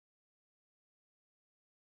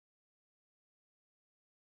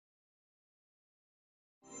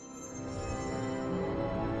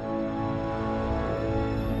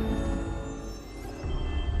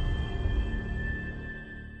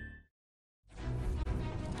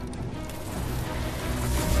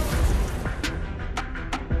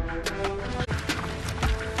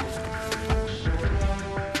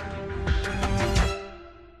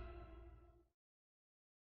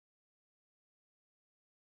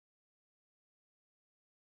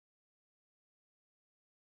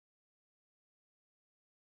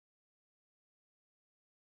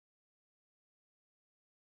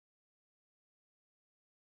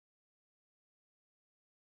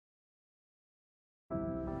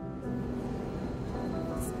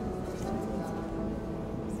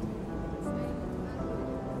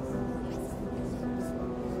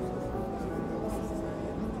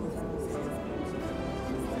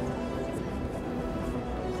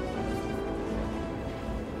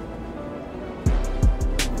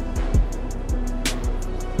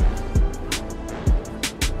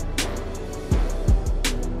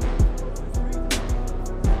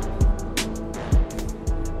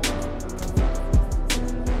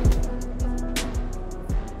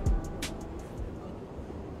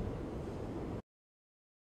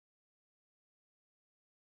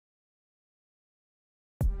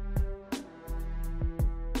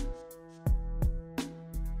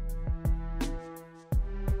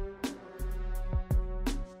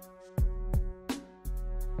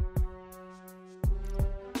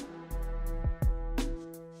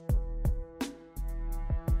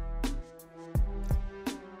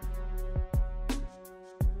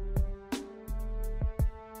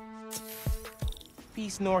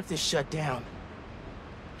Feast North is shut down.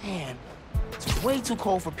 Man, it's way too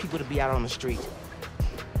cold for people to be out on the street.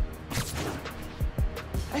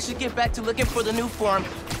 I should get back to looking for the new form.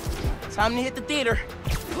 Time to hit the theater.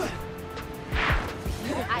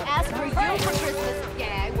 I asked for you for Christmas.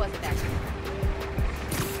 Yeah, it wasn't that.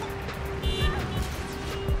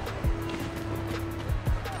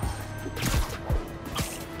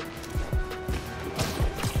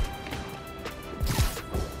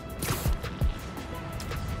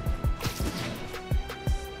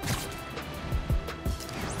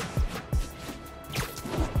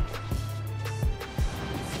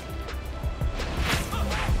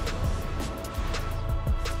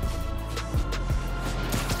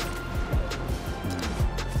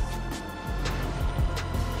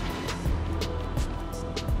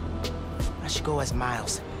 Go as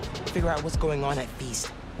Miles. Figure out what's going on at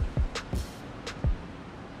Feast.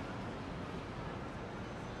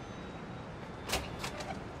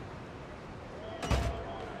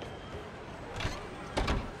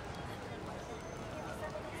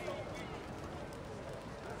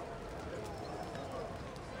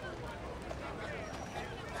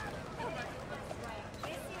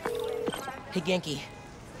 Hey, Genki.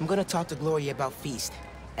 I'm gonna talk to Gloria about Feast.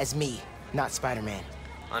 As me, not Spider-Man.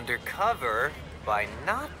 Undercover by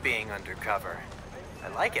not being undercover. I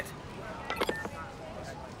like it.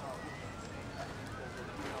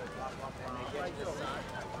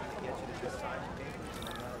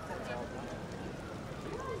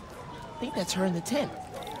 I think that's her in the tent.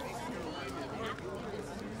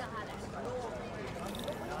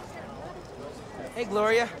 Hey,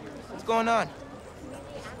 Gloria. What's going on?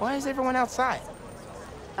 Why is everyone outside?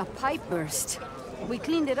 A pipe burst. We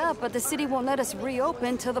cleaned it up, but the city won't let us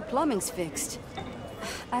reopen till the plumbing's fixed.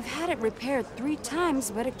 I've had it repaired 3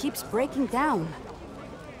 times, but it keeps breaking down.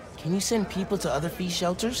 Can you send people to other Feast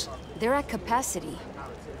shelters? They're at capacity.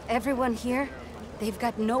 Everyone here, they've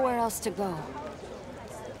got nowhere else to go.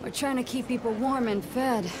 We're trying to keep people warm and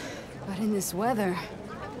fed, but in this weather...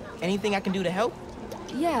 Anything I can do to help?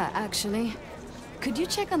 Yeah, actually. Could you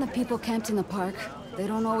check on the people camped in the park? They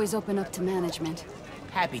don't always open up to management.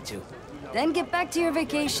 Happy to. Then get back to your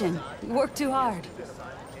vacation. You work too hard.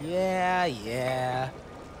 Yeah. I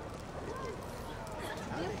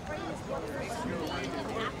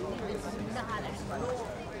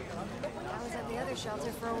was at the other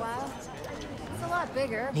shelter for a while. It's a lot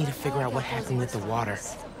bigger. Need to figure out what happened with the water.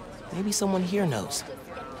 Maybe someone here knows.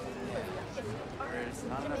 There's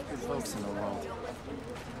not enough good folks in the world.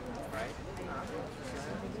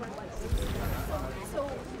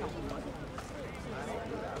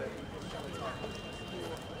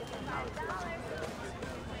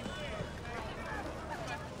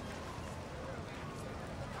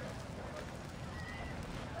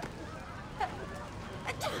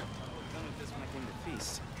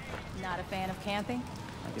 Not a fan of camping?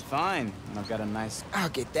 I'd be fine, and I've got a nice... I'll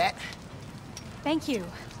get that. Thank you.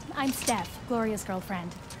 I'm Steph, Gloria's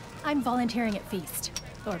girlfriend. I'm volunteering at Feast.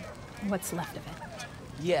 Or what's left of it.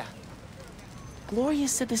 Yeah. Gloria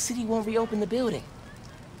said the city won't reopen the building.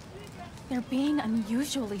 They're being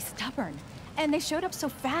unusually stubborn. And they showed up so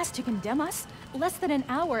fast to condemn us, less than an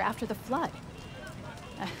hour after the flood.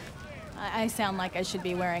 I sound like I should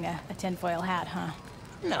be wearing a tinfoil hat, huh?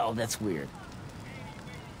 No, that's weird.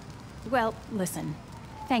 Well, listen.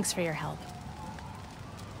 Thanks for your help.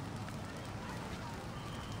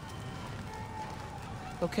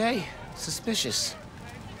 Okay, suspicious.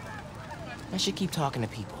 I should keep talking to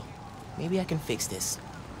people. Maybe I can fix this.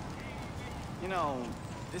 You know,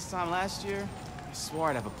 this time last year, I swore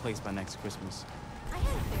I'd have a place by next Christmas. I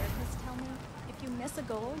had a therapist tell me, if you miss a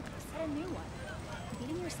goal, set a new one.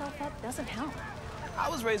 Beating yourself up doesn't help. I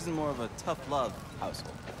was raised in more of a tough love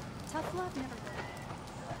household. Tough love never...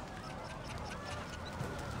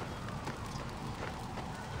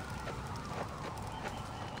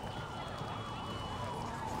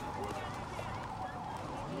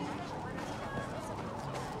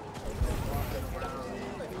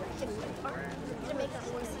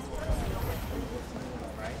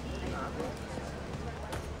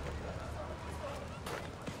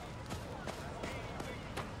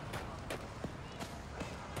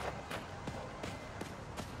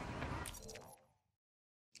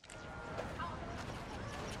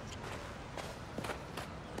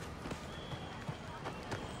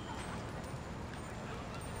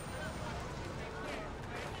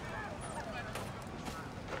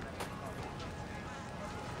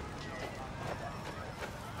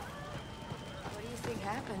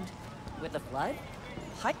 Happened? With the flood?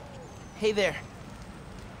 Hi. Hey there.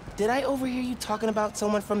 Did I overhear you talking about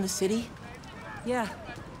someone from the city? Yeah.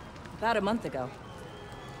 About a month ago.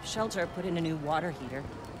 Shelter put in a new water heater.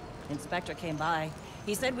 Inspector came by.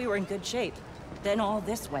 He said we were in good shape. Then all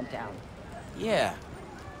this went down. Yeah.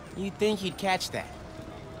 You'd think he'd catch that.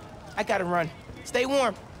 I gotta run. Stay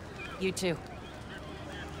warm. You too.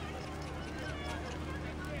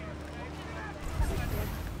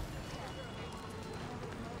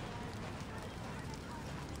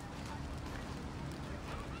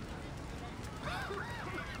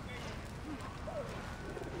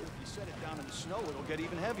 Set it down in the snow, it'll get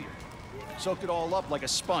even heavier. Soak it all up like a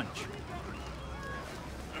sponge.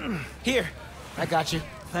 Here, I got you.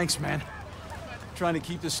 Thanks, man. Trying to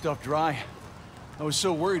keep this stuff dry. I was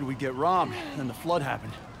so worried we'd get robbed, then the flood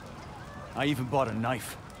happened. I even bought a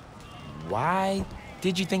knife. Why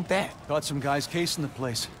did you think that? Caught some guys casing the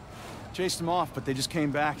place. Chased them off, but they just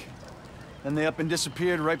came back. Then they up and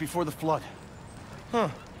disappeared right before the flood. Huh.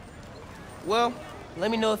 Well, let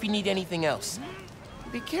me know if you need anything else.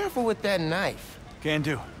 Be careful with that knife. Can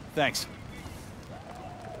do. Thanks.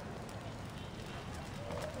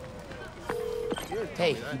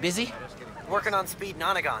 Hey, you busy? Working on Speed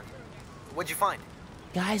Nonagon. What'd you find?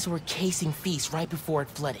 Guys were casing Feast right before it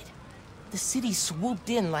flooded. The city swooped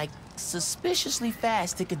in like suspiciously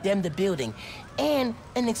fast to condemn the building, and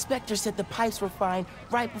an inspector said the pipes were fine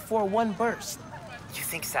right before one burst. You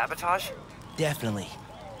think sabotage? Definitely.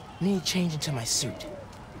 Need to change into my suit.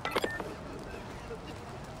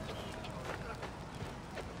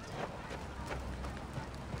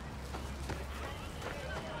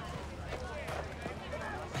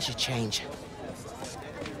 I should change.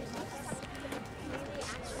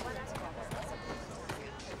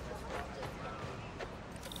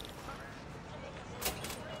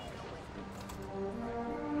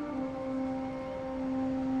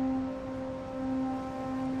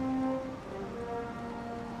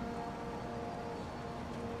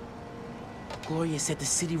 Gloria said the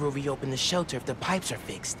city will reopen the shelter if the pipes are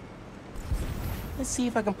fixed. Let's see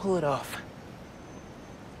if I can pull it off.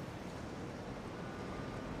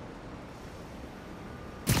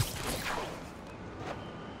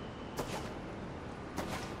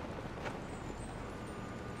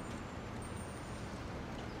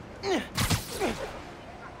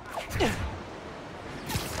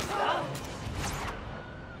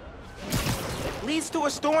 Leads to a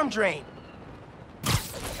storm drain.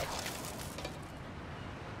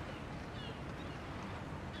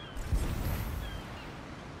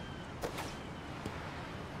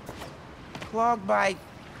 Clogged by,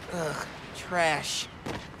 trash.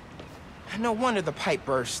 No wonder the pipe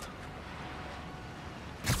burst.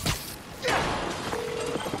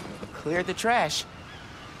 Cleared the trash.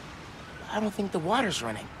 I don't think the water's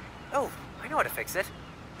running. Oh, I know how to fix it.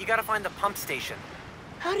 You gotta find the pump station.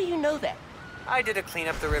 How do you know that? I did a Clean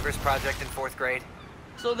Up the Rivers project in 4th grade.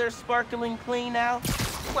 So they're sparkling clean now?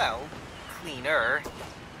 Well, cleaner.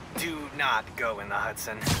 Do not go in the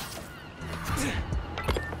Hudson.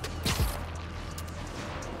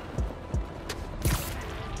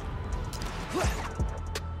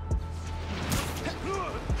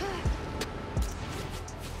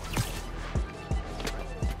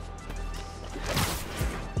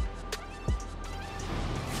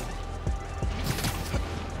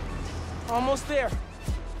 Almost there.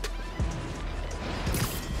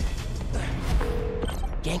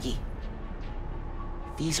 Genki.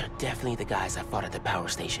 These are definitely the guys I fought at the power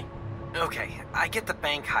station. Okay, I get the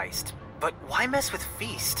bank heist, but why mess with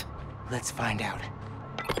Feast? Let's find out.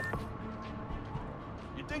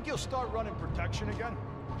 You think he'll start running protection again?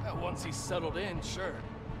 Yeah, once he's settled in, sure.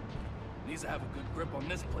 Needs to have a good grip on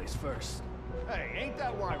this place first. Hey, ain't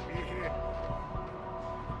that why we're here?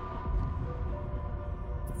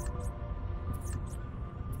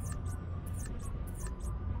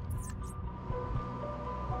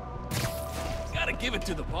 Gotta give it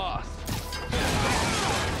to the boss.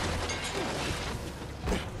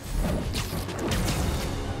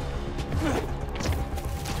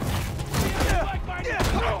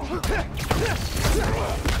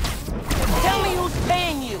 Tell me who's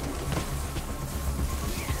paying you!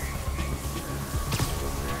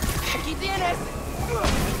 Aquí tienes!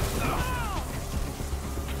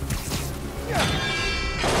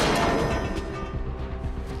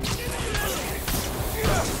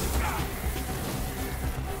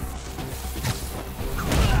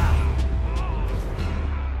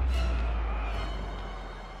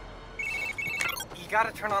 You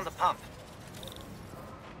gotta turn on the pump.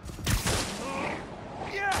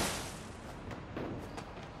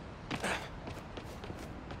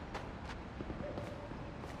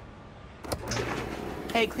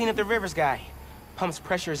 Hey, Clean Up the Rivers guy. Pump's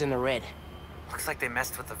pressure is in the red. Looks like they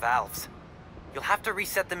messed with the valves. You'll have to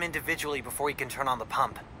reset them individually before you can turn on the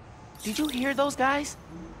pump. Did you hear those guys?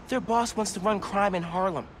 Their boss wants to run crime in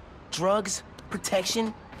Harlem. Drugs,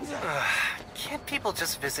 protection. Can't people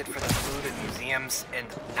just visit for the food and museums and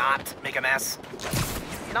not make a mess?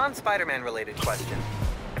 Non-Spider-Man related question.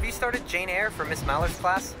 Have you started Jane Eyre for Miss Mallard's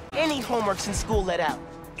class? Any homeworks in school let out.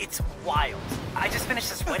 It's wild. I just finished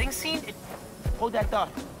this wedding scene. Hold that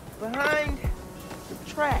thought. Behind the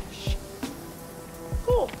trash.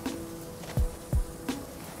 Cool.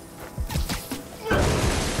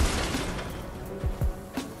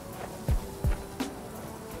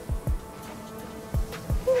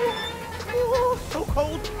 So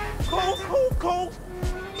cold. Cold.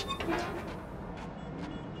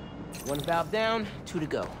 One valve down, 2 to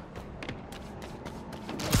go.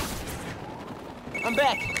 I'm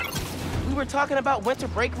back. We were talking about winter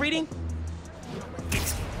break reading?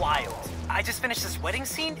 It's wild. I just finished this wedding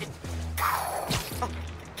scene.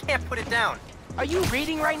 Can't put it down. Are you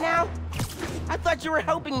reading right now? I thought you were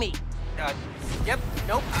helping me. Yep.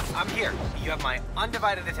 Nope. I'm here. You have my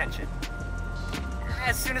undivided attention.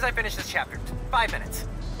 As soon as I finish this chapter. 5 minutes.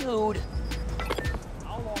 Dude.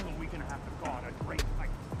 How long are we gonna have to guard a great fight?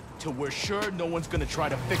 Till we're sure no one's gonna try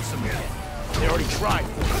to fix them again. They already tried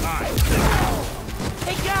 4 times.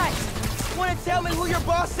 Hey guys! Wanna tell me who your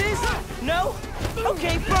boss is? No?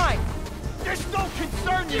 Okay, fine. This don't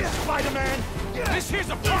concern you, Spider-Man! This here's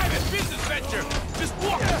a private business venture! Just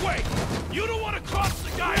walk away! You don't want to cross the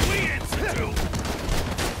guy we answer to!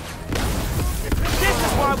 This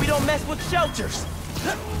is why we don't mess with shelters.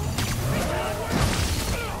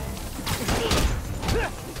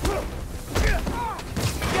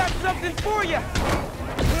 Got something for you.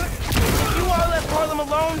 You all left Harlem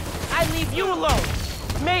alone, I'd leave you alone.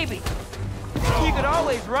 Maybe. You could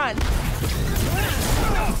always run.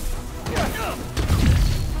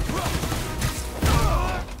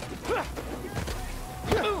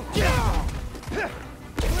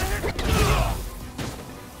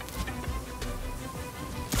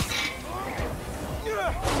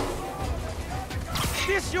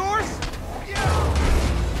 This yours?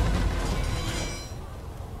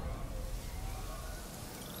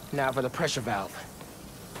 Now for the pressure valve.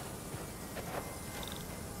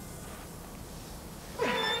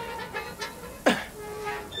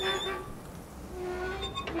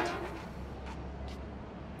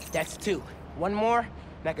 That's 2. One more,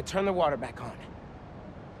 and I can turn the water back on.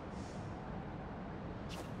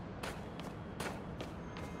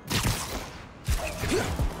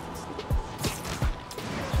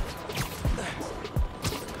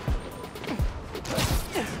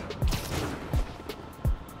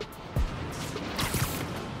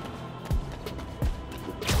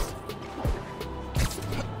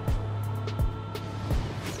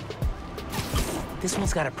 This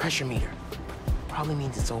one's got a pressure meter. Probably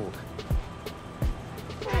means it's old.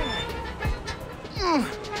 Oh,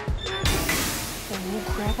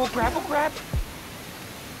 crap.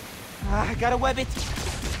 I gotta web it.